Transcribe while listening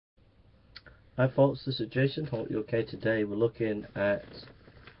Hi folks, this is Jason. Hope you're okay. Today we're looking at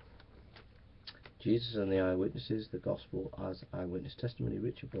Jesus and the Eyewitnesses, the Gospel as Eyewitness Testimony,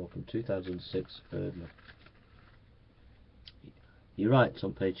 Richard Bauckham, 2006, Erdman. He writes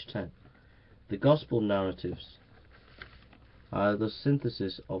on page 10, the Gospel narratives are the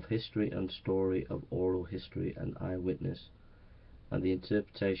synthesis of history and story, of oral history and eyewitness, and the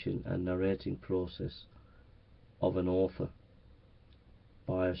interpretation and narrating process of an author.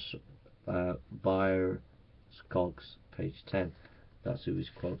 Byers Cogs, page 10. That's who he's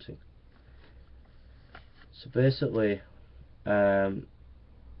quoting. So basically,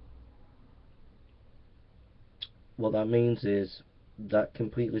 what that means is that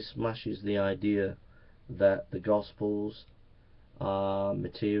completely smashes the idea that the Gospels are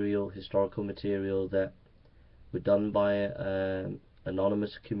historical material that were done by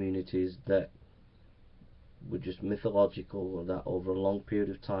anonymous communities, that were just mythological, that over a long period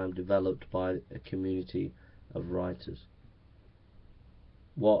of time developed by a community of writers.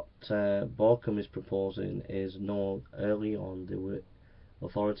 What Bauckham is proposing is, no, early on there were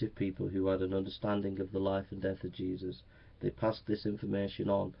authoritative people who had an understanding of the life and death of Jesus. They passed this information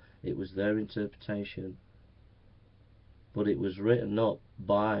on. It was their interpretation, but it was written up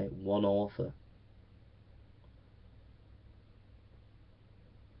by one author.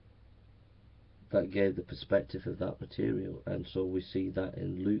 That gave the perspective of that material, and so we see that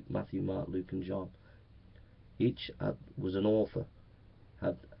in Luke, Matthew, Mark, Luke and John. Each was an author,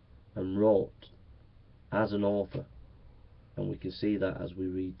 and wrote as an author, and we can see that as we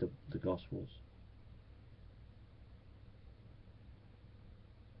read the Gospels.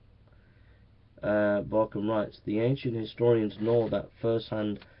 Bauckham writes, the ancient historians know that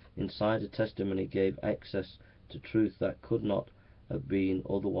first-hand insider testimony gave access to truth that could not have been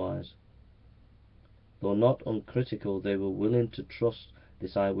otherwise. Though not uncritical, they were willing to trust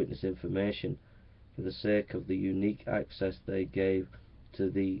this eyewitness information for the sake of the unique access they gave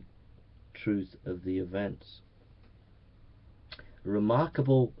to the truth of the events. A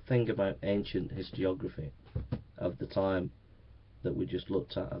remarkable thing about ancient historiography of the time that we just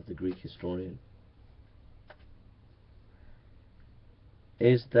looked at, of the Greek historian,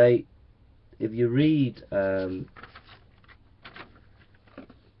 is if you read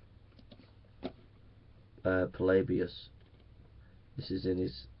Polybius, this is in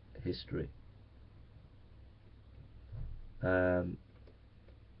his history,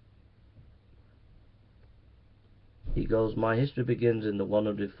 he goes, my history begins in the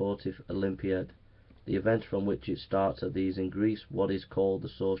 140th Olympiad. The events from which it starts are these: in Greece, what is called the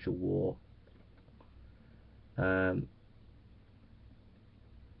social war.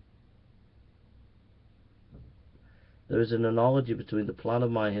 There is an analogy between the plan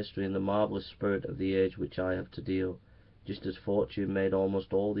of my history and the marvellous spirit of the age which I have to deal. Just as fortune made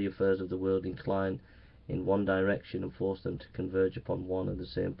almost all the affairs of the world incline in one direction and forced them to converge upon one and the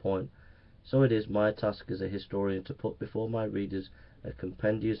same point, so it is my task as a historian to put before my readers a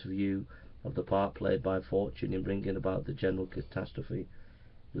compendious view of the part played by fortune in bringing about the general catastrophe.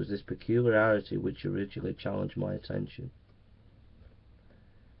 It was this peculiarity which originally challenged my attention.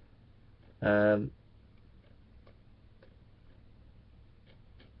 Let's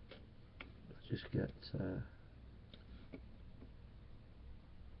just get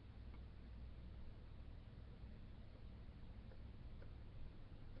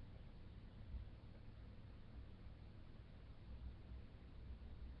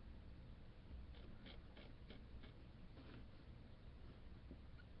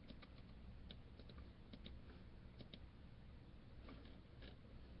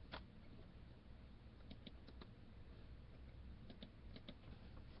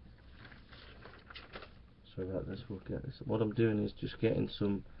sorry about this. We'll get this. What I'm doing is just getting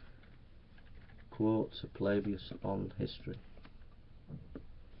some quotes of Polybius on history.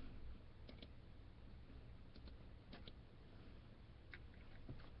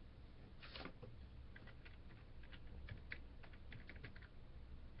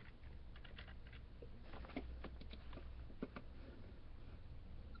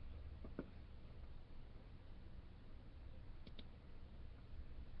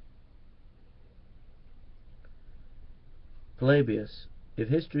 Polybius, if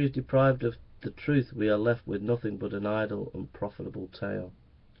history is deprived of the truth, we are left with nothing but an idle, unprofitable tale.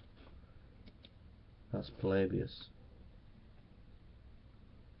 That's Polybius.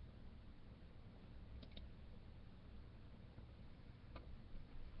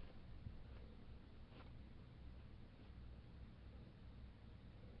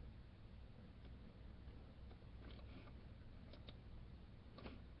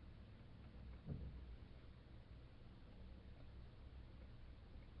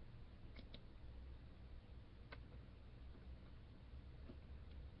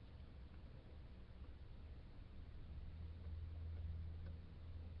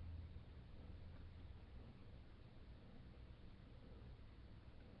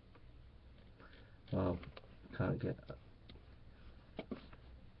 Oh, can't get that.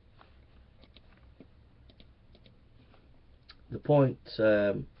 The point,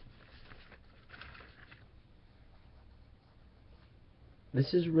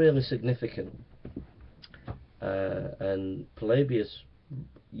 this is really significant, and Polybius,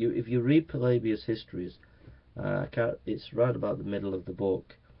 if you read Polybius' histories, it's right about the middle of the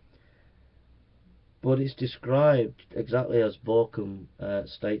book, but it's described exactly as Bauckham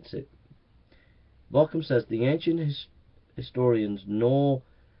states it. Bauckham says the ancient historians know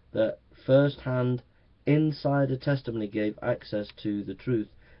that first-hand insider testimony gave access to the truth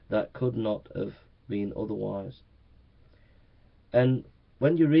that could not have been otherwise. And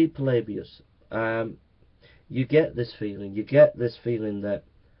when you read Polybius, you get this feeling. You get this feeling that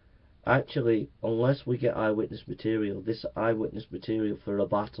actually, unless we get eyewitness material, this eyewitness material for a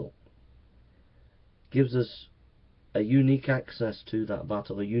battle gives us a unique access to that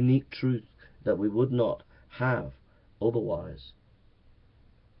battle, a unique truth that we would not have otherwise.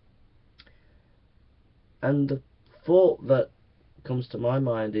 And the thought that comes to my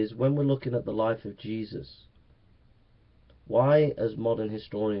mind is, when we're looking at the life of Jesus, why, as modern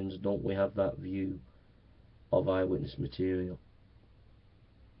historians, don't we have that view of eyewitness material?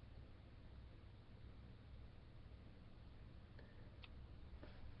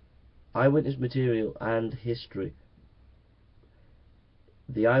 Eyewitness material and history.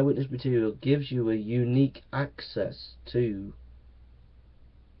 The eyewitness material gives you a unique access to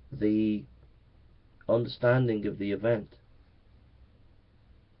the understanding of the event.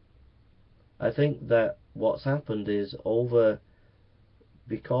 I think that what's happened is,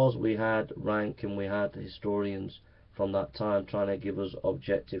 because we had rank and we had historians from that time trying to give us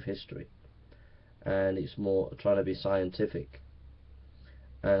objective history, and it's more trying to be scientific,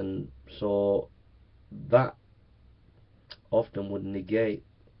 and so that often would negate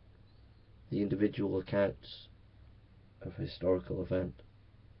the individual accounts of a historical event.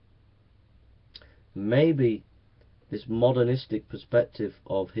 Maybe this modernistic perspective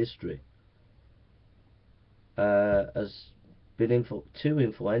of history has been too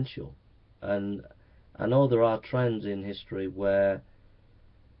influential, and I know there are trends in history where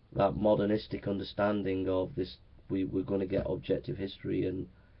that modernistic understanding of this, we're going to get objective history, and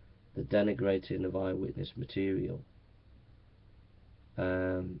the denigrating of eyewitness material,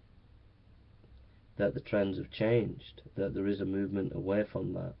 that the trends have changed, that there is a movement away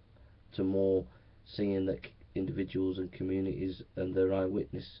from that to more seeing that individuals and communities and their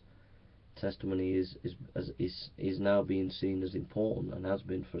eyewitness testimony is now being seen as important, and has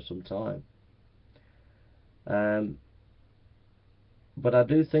been for some time. But I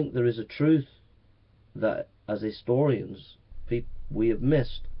do think there is a truth that, as historians, we have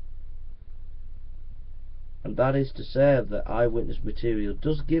missed, and that is to say that eyewitness material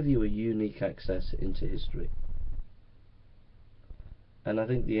does give you a unique access into history. And I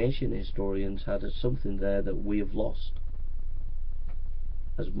think the ancient historians had something there that we have lost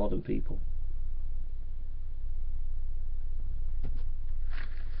as modern people.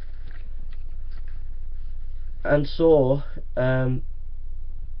 And so,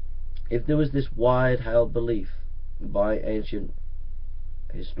 if there was this wide held belief by ancient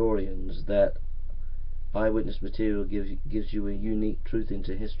historians that eyewitness material gives you a unique truth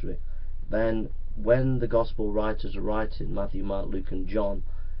into history, then when the gospel writers are writing, Matthew, Mark, Luke and John,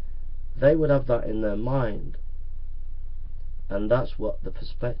 they would have that in their mind, and that's what the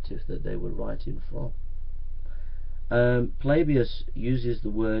perspective that they were writing from. Polybius uses the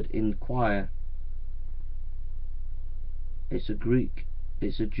word inquire. It's a Greek,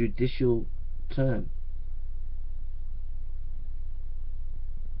 it's a judicial term.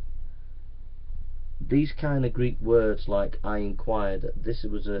 These kind of Greek words like I inquired, this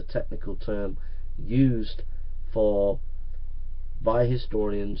was a technical term used by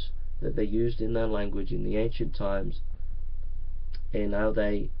historians, that they used in their language in the ancient times in how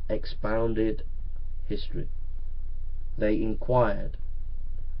they expounded history. They inquired.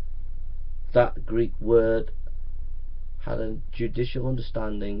 That Greek word had a judicial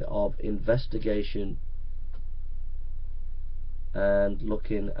understanding of investigation and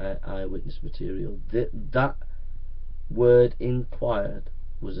looking at eyewitness material. That word inquired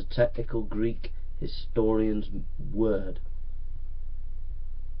was a technical Greek historian's word,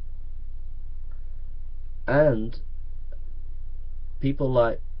 and people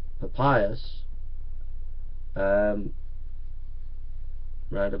like Papias, around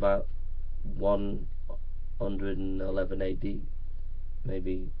about 111 AD,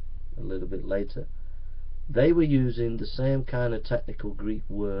 maybe a little bit later, they were using the same kind of technical Greek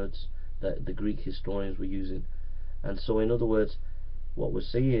words that the Greek historians were using. And so, in other words, what we're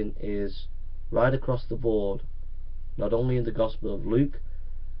seeing is right across the board, not only in the Gospel of Luke,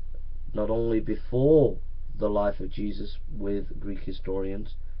 not only before the life of Jesus with Greek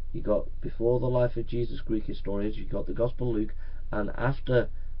historians, you got before the life of Jesus Greek historians, you got the Gospel of Luke, and after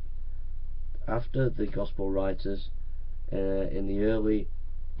the Gospel writers in the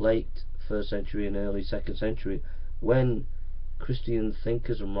late 1st century and early 2nd century, when Christian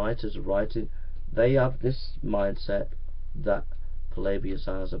thinkers and writers are writing, they have this mindset that Polybius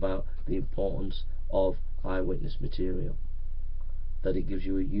has about the importance of eyewitness material, that it gives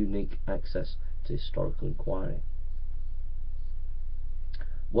you a unique access to historical inquiry.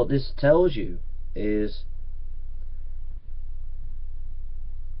 What this tells you is,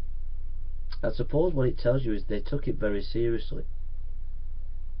 I suppose what it tells you is they took it very seriously.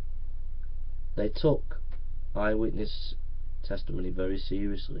 They took eyewitness testimony very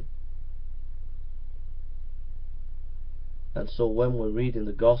seriously. And so when we're reading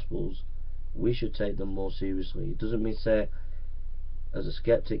the Gospels, we should take them more seriously. It doesn't mean say, as a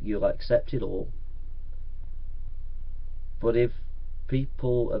skeptic, you'll accept it all. But if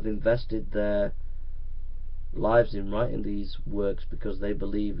people have invested their lives in writing these works because they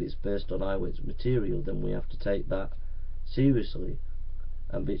believe it's based on eyewitness material, then we have to take that seriously.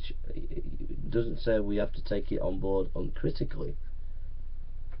 And it doesn't say we have to take it on board uncritically.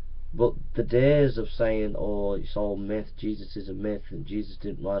 But the days of saying, oh, it's all myth, Jesus is a myth, and Jesus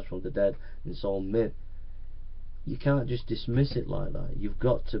didn't rise from the dead, and it's all myth, you can't just dismiss it like that. You've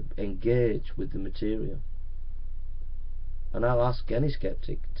got to engage with the material. And I'll ask any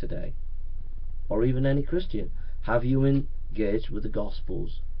skeptic today, or even any Christian, have you engaged with the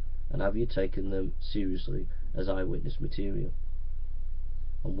Gospels, and have you taken them seriously as eyewitness material?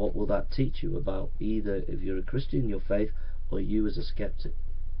 And what will that teach you about either if you're a Christian in your faith or you as a skeptic?